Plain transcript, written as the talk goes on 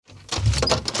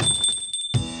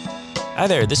Hi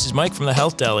there, this is Mike from the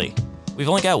Health Deli. We've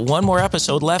only got one more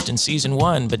episode left in Season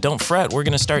 1, but don't fret, we're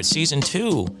going to start Season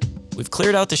 2. We've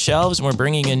cleared out the shelves and we're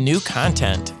bringing in new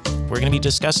content. We're going to be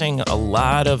discussing a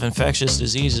lot of infectious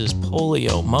diseases,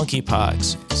 polio,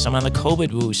 monkeypox, some on the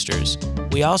COVID boosters.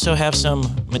 We also have some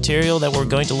material that we're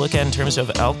going to look at in terms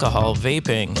of alcohol,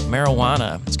 vaping,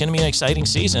 marijuana. It's going to be an exciting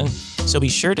season, so be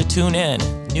sure to tune in.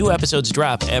 New episodes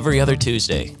drop every other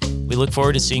Tuesday. We look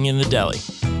forward to seeing you in the deli.